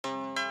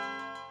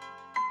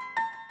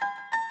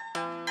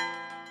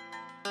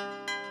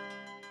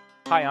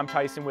Hi, I'm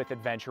Tyson with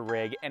Adventure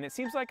Rig, and it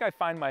seems like I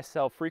find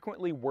myself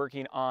frequently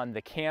working on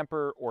the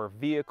camper or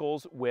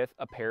vehicles with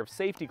a pair of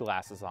safety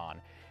glasses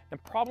on. The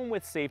problem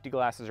with safety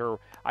glasses,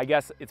 or I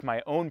guess it's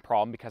my own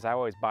problem because I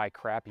always buy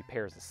crappy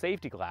pairs of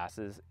safety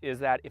glasses, is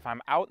that if I'm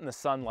out in the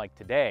sun like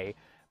today,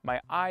 my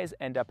eyes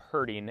end up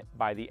hurting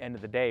by the end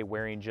of the day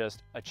wearing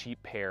just a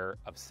cheap pair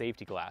of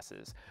safety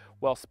glasses.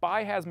 Well,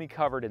 Spy has me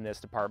covered in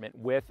this department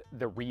with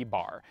the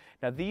Rebar.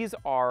 Now these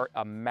are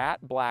a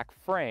matte black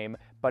frame,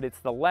 but it's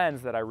the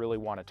lens that I really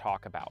want to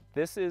talk about.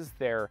 This is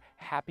their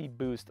Happy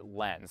Boost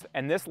lens,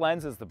 and this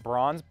lens is the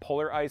bronze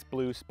polarized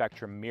blue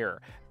spectrum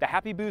mirror. The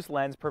Happy Boost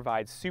lens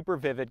provides super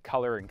vivid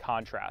color and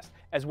contrast,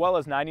 as well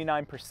as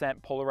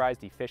 99%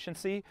 polarized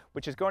efficiency,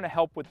 which is going to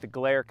help with the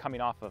glare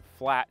coming off of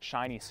flat,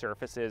 shiny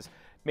surfaces,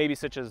 maybe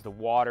such as the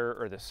water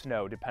or the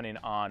snow, depending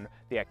on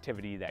the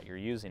activity that you're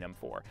using them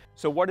for.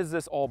 So what does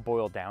this all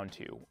boil down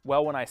to?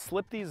 Well, when I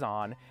slip these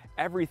on,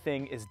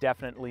 everything is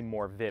definitely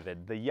more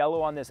vivid. The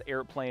yellow on this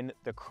airplane,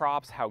 the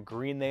crops, how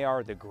green they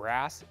are, the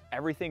grass,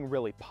 everything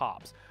really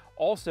pops.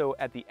 Also,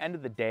 at the end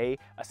of the day,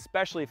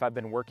 especially if I've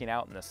been working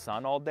out in the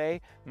sun all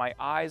day, my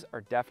eyes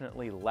are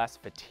definitely less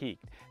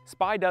fatigued.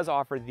 Spy does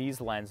offer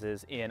these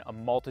lenses in a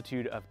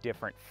multitude of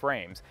different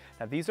frames.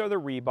 Now these are the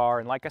Rebar,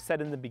 and like I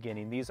said in the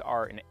beginning, these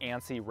are an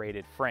ANSI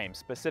rated frame,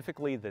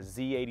 specifically the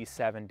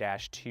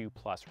Z87-2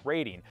 plus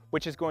rating,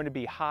 which is going to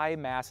be high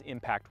mass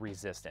impact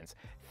resistance.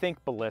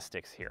 Think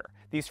ballistics here.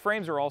 These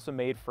frames are also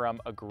made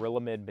from a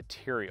Gorilla-Mid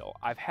material.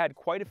 I've had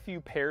quite a few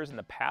pairs in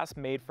the past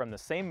made from the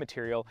same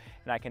material,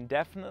 and I can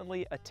definitely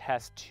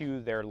attest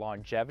to their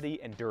longevity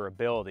and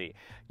durability.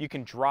 You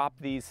can drop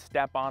these,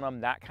 step on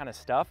them, that kind of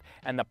stuff,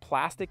 and the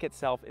plastic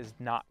itself is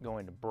not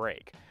going to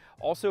break.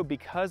 Also,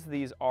 because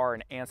these are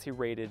an ANSI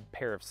rated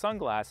pair of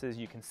sunglasses,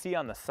 you can see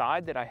on the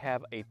side that I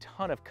have a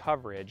ton of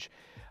coverage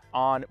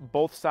on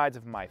both sides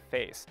of my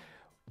face.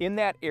 In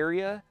that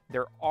area,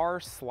 there are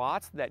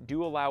slots that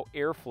do allow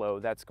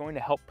airflow that's going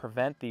to help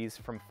prevent these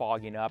from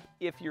fogging up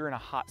if you're in a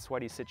hot,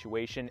 sweaty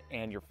situation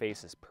and your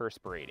face is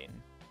perspirating.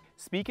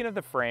 Speaking of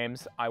the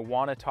frames, I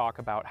want to talk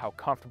about how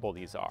comfortable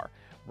these are.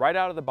 Right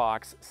out of the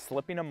box,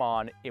 slipping them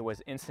on, it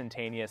was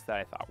instantaneous that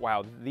I thought,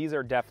 wow, these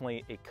are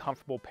definitely a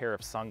comfortable pair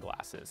of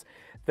sunglasses.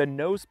 The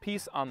nose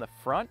piece on the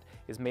front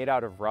is made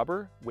out of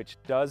rubber, which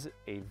does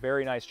a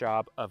very nice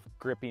job of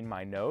gripping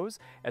my nose,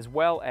 as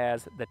well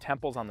as the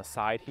temples on the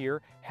side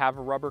here have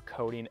a rubber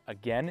coating,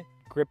 again,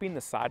 gripping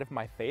the side of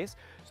my face,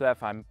 so that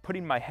if I'm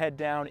putting my head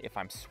down, if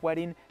I'm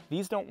sweating,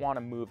 these don't want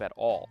to move at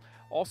all.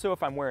 Also,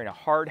 if I'm wearing a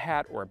hard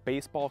hat or a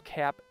baseball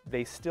cap,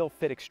 they still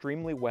fit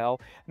extremely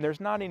well, and there's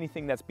not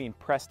anything that's being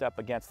pressed up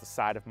against the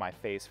side of my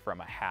face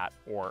from a hat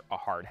or a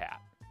hard hat.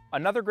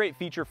 Another great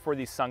feature for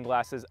these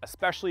sunglasses,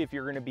 especially if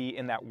you're going to be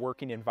in that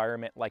working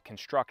environment like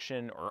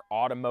construction or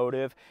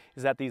automotive,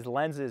 is that these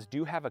lenses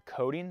do have a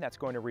coating that's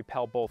going to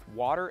repel both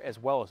water as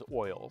well as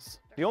oils.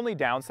 The only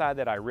downside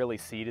that I really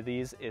see to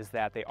these is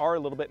that they are a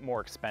little bit more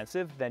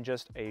expensive than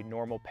just a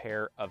normal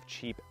pair of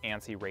cheap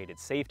ANSI rated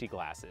safety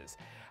glasses.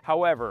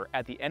 However,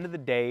 at the end of the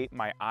day,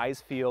 my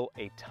eyes feel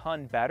a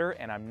ton better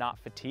and I'm not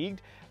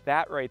fatigued.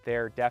 That right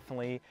there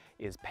definitely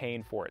is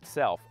paying for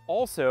itself.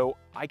 Also,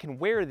 I can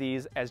wear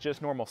these as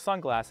just normal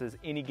sunglasses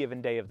any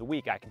given day of the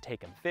week. I can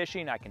take them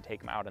fishing, I can take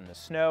them out in the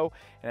snow,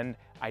 and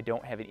I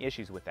don't have any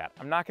issues with that.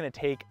 I'm not going to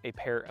take a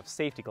pair of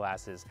safety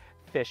glasses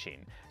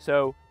fishing.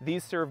 So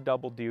these serve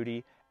double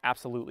duty,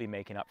 absolutely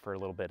making up for a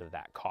little bit of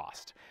that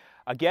cost.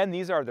 Again,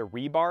 these are the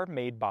Rebar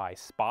made by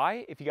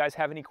Spy. If you guys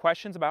have any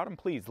questions about them,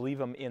 please leave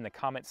them in the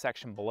comment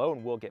section below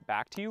and we'll get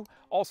back to you.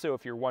 Also,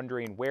 if you're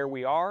wondering where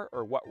we are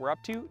or what we're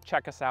up to,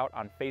 check us out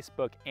on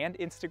Facebook and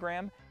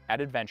Instagram at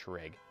Adventure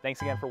Rig.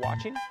 Thanks again for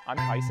watching. I'm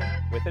Tyson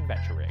with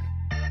Adventure Rig.